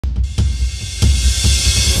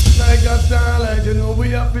a starlight, you know we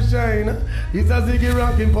have to shine. It's a Ziggy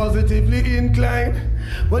Rankin, positively inclined.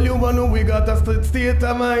 Well, you know we got a state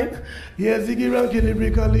of mind. Yeah, Ziggy Rankin,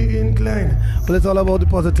 lyrically inclined. Well, it's all about the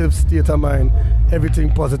positive state of mind.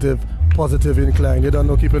 Everything positive, positive inclined. You don't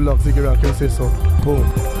know, keep it locked, Ziggy Rankin say so. Boom.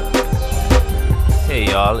 Hey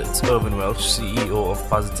y'all, it's Irvin Welch, CEO of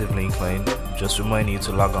Positively Inclined. Just reminding you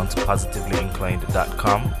to log on to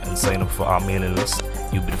positivellyinclined.com and sign up for our mailing list.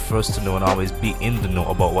 You'll be the first to know and always be in the know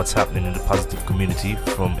about what's happening in the positive community,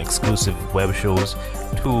 from exclusive web shows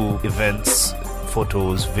to events,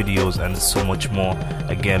 photos, videos, and so much more.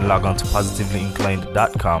 Again, log on to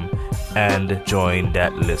positivellyinclined.com and join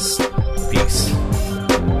that list. Peace.